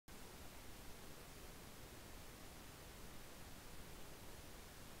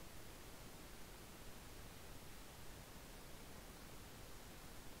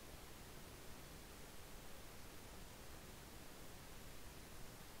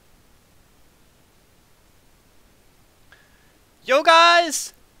Yo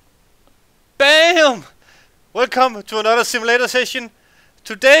guys! Bam! Welcome to another simulator session.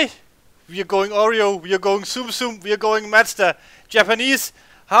 Today we are going Oreo, we are going Zoom, we are going Mazda Japanese.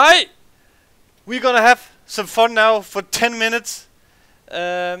 Hi! We're gonna have some fun now for 10 minutes.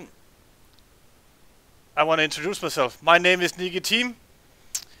 I want to introduce myself. My name is Nicki Thiim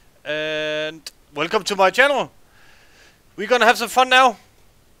and welcome to my channel. We're gonna have some fun now.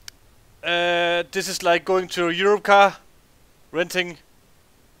 This is like going to a Europe car, renting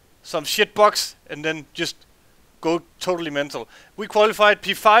some shit box and then just go totally mental. We qualified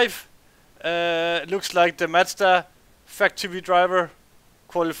P5. Looks like the Mazda factory driver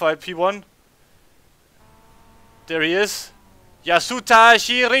qualified P1. There he is. Yasuta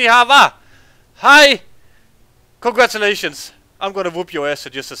Shirihava. Hi! Congratulations. I'm gonna whoop your ass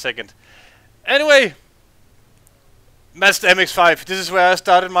in just a second. Anyway, Mazda MX5. This is where I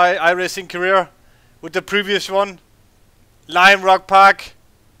started my iRacing career with the previous one. Lime Rock Park.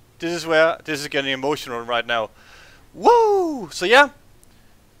 This is where this is getting emotional right now. Woo! So yeah.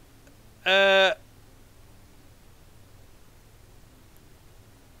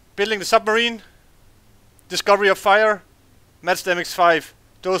 Building the submarine. Discovery of fire. Mazda MX5.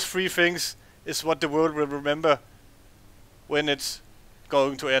 Those three things is what the world will remember when it's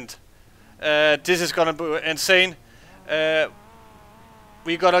going to end. This is gonna be insane.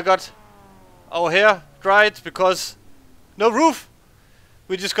 We got our hair dried because no roof.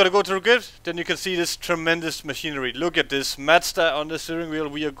 We just gotta go to the grid. Then you can see this tremendous machinery. Look at this Mazda on the steering wheel.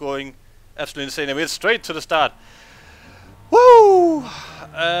 We are going absolutely insane. And we're straight to the start. Woo!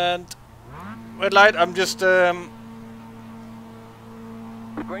 And red light. I'm just green.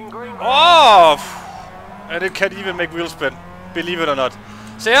 Off. And it can't even make wheel spin. Believe it or not.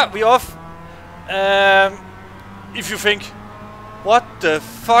 So yeah, we off. If you think, what the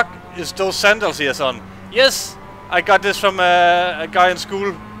fuck is those sandals he has on? Yes, I got this from a guy in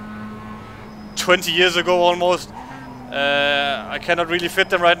school 20 years ago almost. I cannot really fit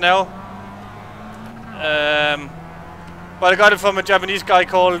them right now. But I got it from a Japanese guy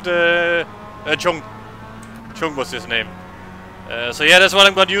called Chung. Chung was his name. So yeah, that's what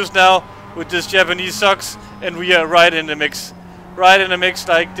I'm gonna use now with this Japanese socks. And we are right in the mix. Right in the mix,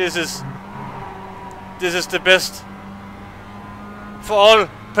 like this is the best. For all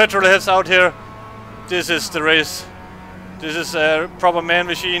petrolheads out here, this is the race. This is a proper man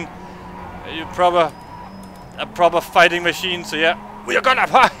machine. A proper fighting machine. So yeah, we are gonna.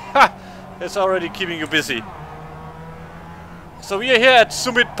 It's already keeping you busy. So we are here at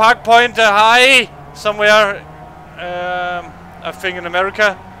Summit Park Point High, somewhere, I think in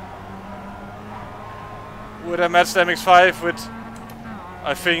America, with a Mazda MX5 with,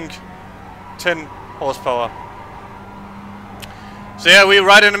 I think, 10 horsepower. So yeah, we're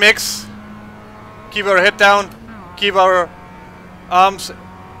right in the mix. Keep our head down, keep our arms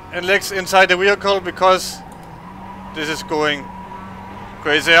and legs inside the vehicle because this is going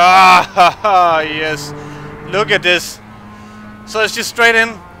crazy. Ah, yes. Look at this. So it's just straight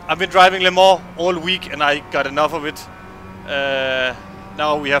in. I've been driving Le Mans all week and I got enough of it.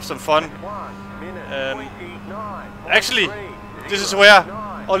 Now we have some fun. Actually, this is where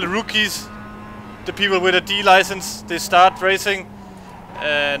all the rookies, the people with a D license, they start racing.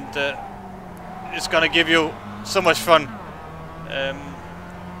 And it's gonna give you so much fun.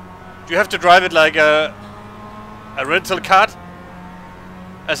 You have to drive it like a rental cart.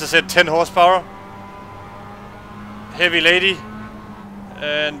 As I said, 10 horsepower, heavy lady,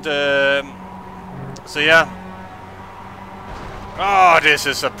 and so yeah. Oh, this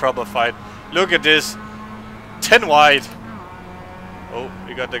is a proper fight. Look at this, 10 wide. Oh,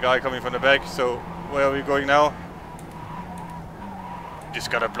 we got the guy coming from the back. So where are we going now? Just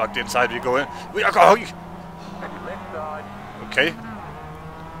gotta block the inside. We go in. We are going. Left side. Okay.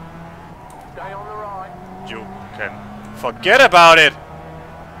 Stay on the right. You can forget about it.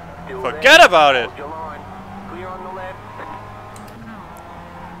 Still Forget there. about it. Hold your line. Clear on the left.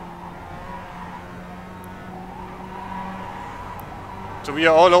 So we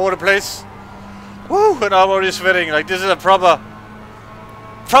are all over the place. Woo! And I'm already sweating. Like this is a proper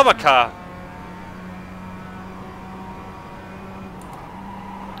car.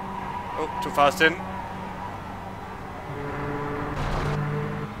 Oh, too fast in.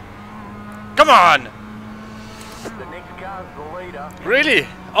 Come on! The next car's the leader. Really?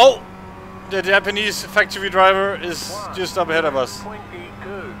 Oh! The Japanese factory driver is just up ahead of us.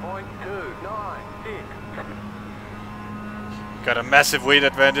 22.296. Got a massive weight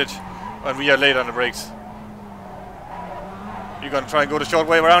advantage and we are late on the brakes. You're gonna try and go the short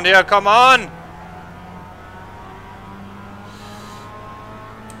way around here? Come on!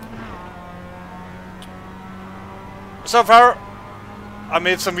 So far, I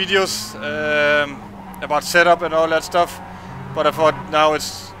made some videos about setup and all that stuff, but I thought now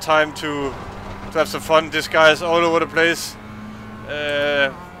it's time to have some fun. This guy is all over the place.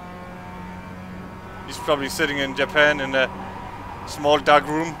 He's probably sitting in Japan in a small dark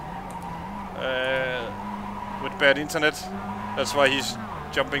room with bad internet. That's why he's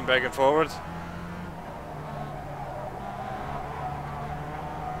jumping back and forward.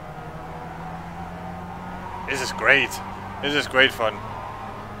 This is great. This is great fun.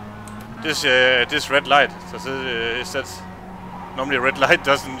 This red light. Is that normally a red light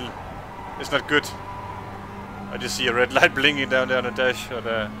doesn't? It's not good. I just see a red light blinking down there on the dash.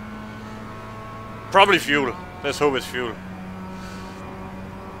 But, probably fuel. Let's hope it's fuel.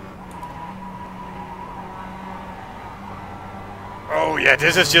 Oh yeah,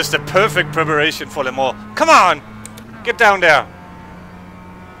 this is just a perfect preparation for Le Mans. Come on! Get down there!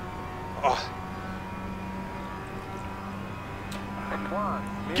 Oh.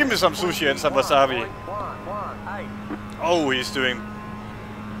 Give me some sushi and some wasabi. Oh, he's doing...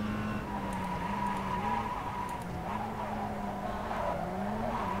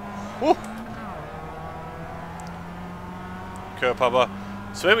 Woo! Curb hopper.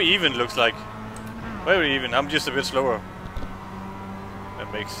 It's very even, looks like. Very even. I'm just a bit slower.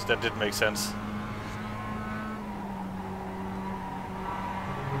 That did make sense.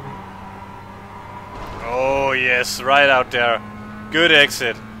 Oh yes, right out there. Good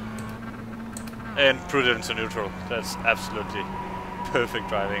exit. And put it into neutral. That's absolutely perfect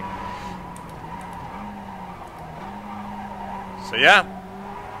driving. So yeah.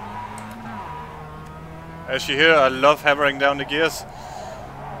 As you hear, I love hammering down the gears.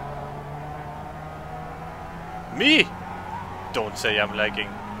 Me? Don't say I'm lagging.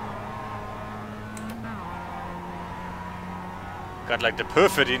 Got like the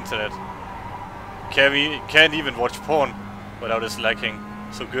perfect internet. Can't even watch porn without it lagging.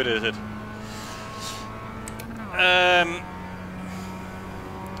 So good is it.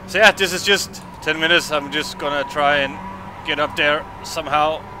 So yeah, this is just 10 minutes. I'm just gonna try and get up there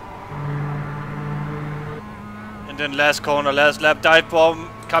somehow. And then last corner, last lap, dive bomb,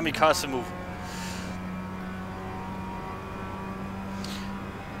 kamikaze move.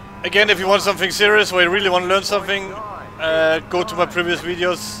 Again, if you want something serious or you really want to learn something, go to my previous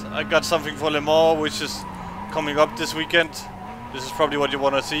videos. I got something for Le Mans, which is coming up this weekend. This is probably what you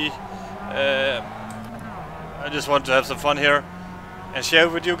want to see. I just want to have some fun here and share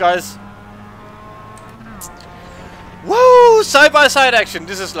it with you guys. Woo! Side-by-side action.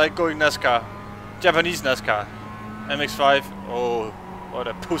 This is like going NASCAR. Japanese NASCAR. MX5. Oh, what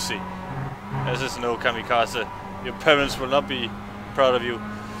a pussy. This is no kamikaze. Your parents will not be proud of you.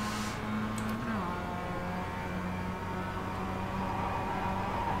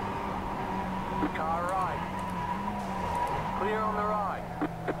 Car right. Clear on the right.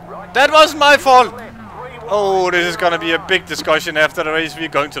 Right. That wasn't my fault! Oh, this is gonna be a big discussion after the race. We're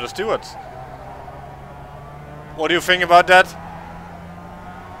going to the stewards. What do you think about that?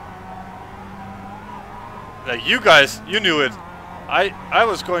 Like, you guys, you knew it. I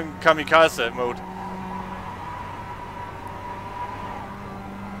was going kamikaze mode.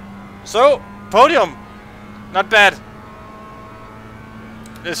 So, podium. Not bad.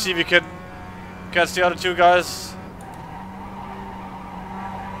 Let's see if we can catch the other two guys.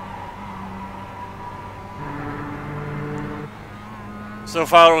 So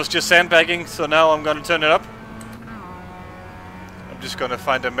far I was just sandbagging, so now I'm gonna turn it up. I'm just gonna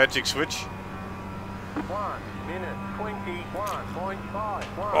find a magic switch. 1 minute 21.5.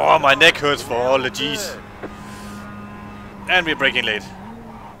 Oh, my neck hurts for all the G's. And we're braking late.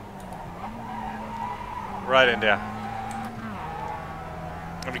 Right in there.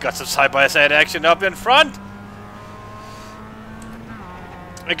 And we got some side-by-side action up in front.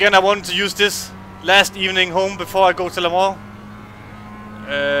 Again, I wanted to use this last evening home before I go to Le Mans.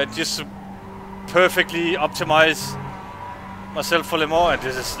 Just to perfectly optimize myself for Le Mans. And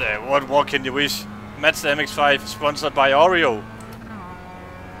this is, what more can you wish? Mazda MX5 sponsored by Oreo.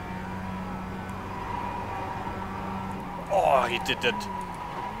 Oh, he did that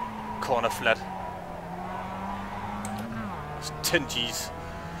corner flat. It's 10 G's.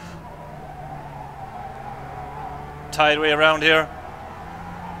 Tight way around here.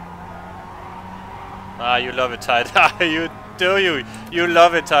 Ah, you love it tight. You do, you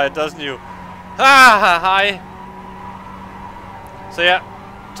love it tight, doesn't you? Ah, hi. So yeah,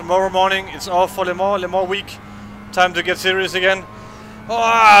 tomorrow morning it's off for Le Mans week. Time to get serious again.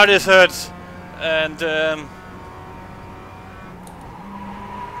 Oh, this hurts. And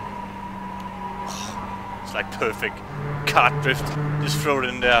it's like perfect kart drift. Just throw it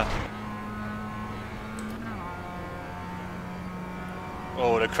in there.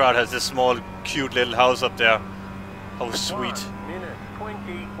 Oh, the crowd has this small, cute little house up there. How sweet. 1 minute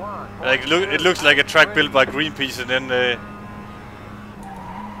 21. Like, look, it looks like a track built by Greenpeace, and then The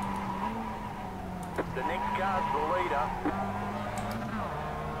next car's the leader.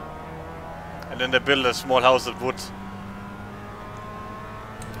 they build a small house of wood.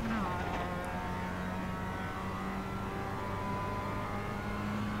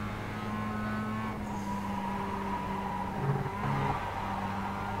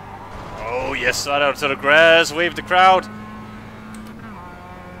 Oh yes, right out to the grass, wave the crowd.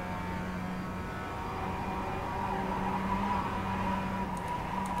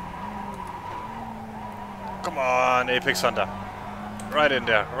 Come on, Apex Hunter. Right in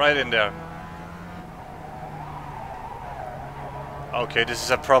there, right in there. Okay, this is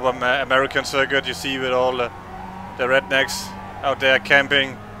a proper American circuit, you see, with all the rednecks out there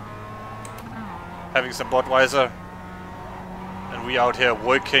camping, having some Budweiser, and we out here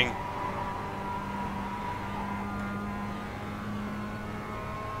working.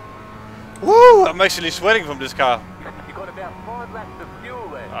 Woo! I'm actually sweating from this car. You got about 5 laps of fuel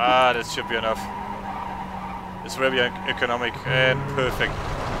left. Ah, that should be enough. It's very economic and perfect.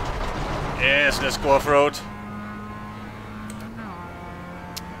 Yes, let's go off-road.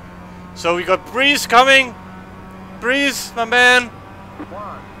 So we got Breeze coming. Breeze, my man. 1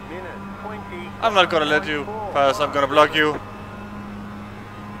 minute 20. I'm not gonna let you pass, I'm gonna block you.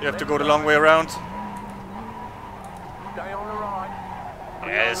 You have to go the long way around. Stay on the right.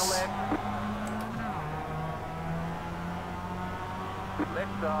 Yes. On the left.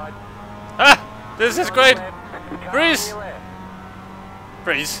 Left side. Ah! This is great! Left. Car Breeze. on your left.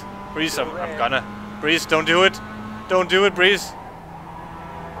 Breeze, Breeze, I'm gonna. Breeze, don't do it. Don't do it, Breeze.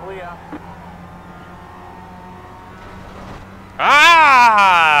 Clear.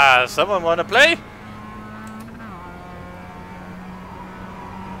 Ah! Someone wanna play?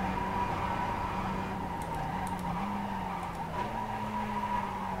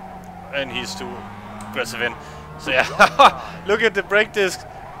 And he's too aggressive in. So yeah, look at the brake disc.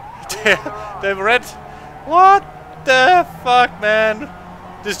 The red. What the fuck, man?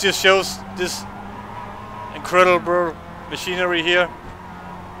 This just shows this incredible machinery here.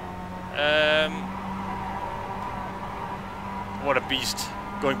 What a beast.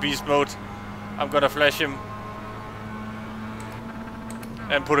 Going beast mode. I'm gonna flash him.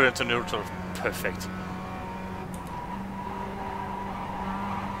 And put it into neutral. Perfect.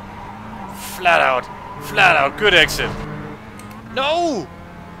 Flat out. Flat out. Good exit. No!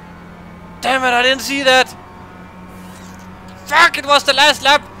 Damn it, I didn't see that. Fuck, it was the last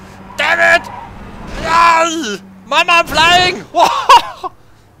lap. Damn it! Ah! Mama, I'm flying!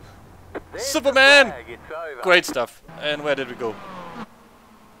 There's Superman! the flag, it's over. Great stuff. And where did we go?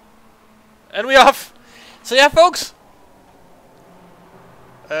 And we're off! So yeah, folks.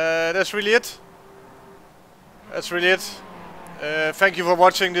 That's really it. That's really it. Thank you for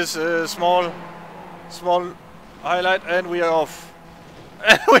watching this small highlight, and we are off.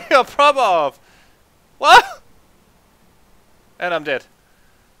 And we are proper off. What? And I'm dead.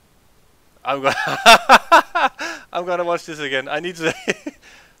 I'm gonna I'm gonna watch this again. I need to.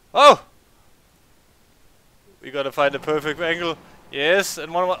 Oh, we gotta find the perfect angle. Yes,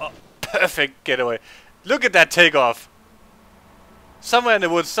 and one more. Oh, perfect getaway. Look at that takeoff. Somewhere in the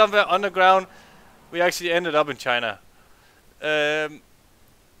woods, somewhere underground. We actually ended up in China. I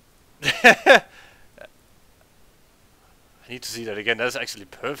need to see that again. That's actually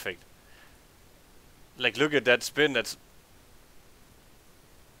perfect. Like, look at that spin. That's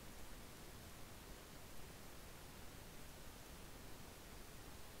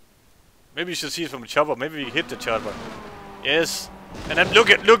maybe you should see it from the chopper. Maybe we hit the chopper. Yes. And then look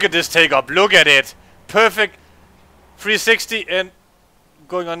at this takeoff. Look at it. Perfect. 360 and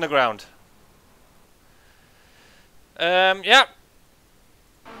going underground. Yeah.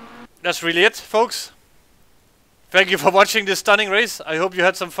 That's really it, folks. Thank you for watching this stunning race. I hope you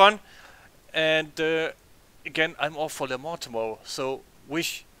had some fun. And again, I'm off for Le Mans tomorrow. So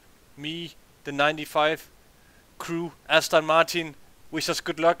wish me, the 95 crew, Aston Martin, wish us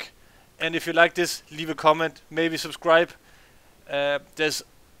good luck. And if you like this, leave a comment, maybe subscribe. There's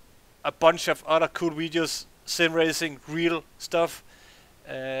a bunch of other cool videos, sim racing, real stuff.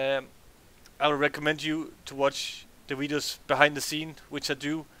 I would recommend you to watch the videos behind the scene, which I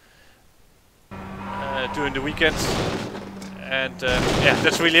do during the weekends. And yeah,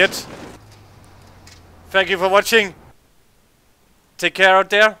 that's really it. Thank you for watching. Take care out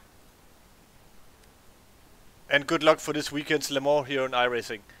there. And good luck for this weekend's Le Mans here on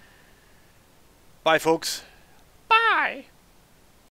iRacing. Bye, folks. Bye.